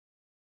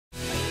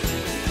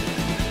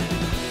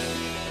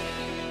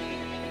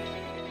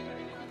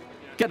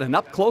Get an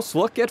up-close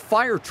look at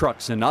fire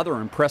trucks and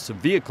other impressive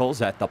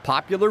vehicles at the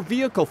popular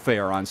Vehicle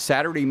Fair on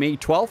Saturday, May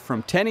 12th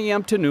from 10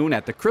 a.m. to noon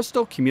at the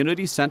Crystal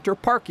Community Center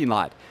parking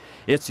lot.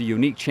 It's a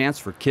unique chance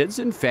for kids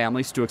and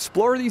families to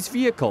explore these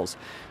vehicles.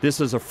 This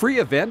is a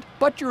free event,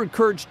 but you're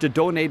encouraged to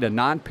donate a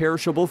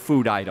non-perishable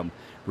food item.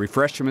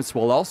 Refreshments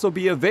will also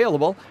be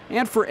available,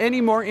 and for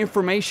any more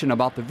information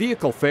about the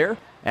Vehicle Fair,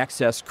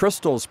 access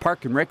Crystal's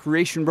Park and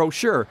Recreation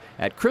brochure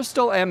at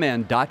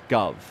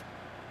crystalmn.gov.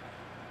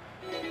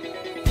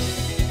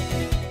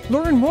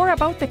 Learn more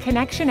about the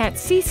connection at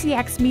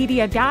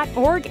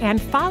ccxmedia.org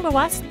and follow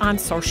us on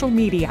social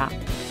media.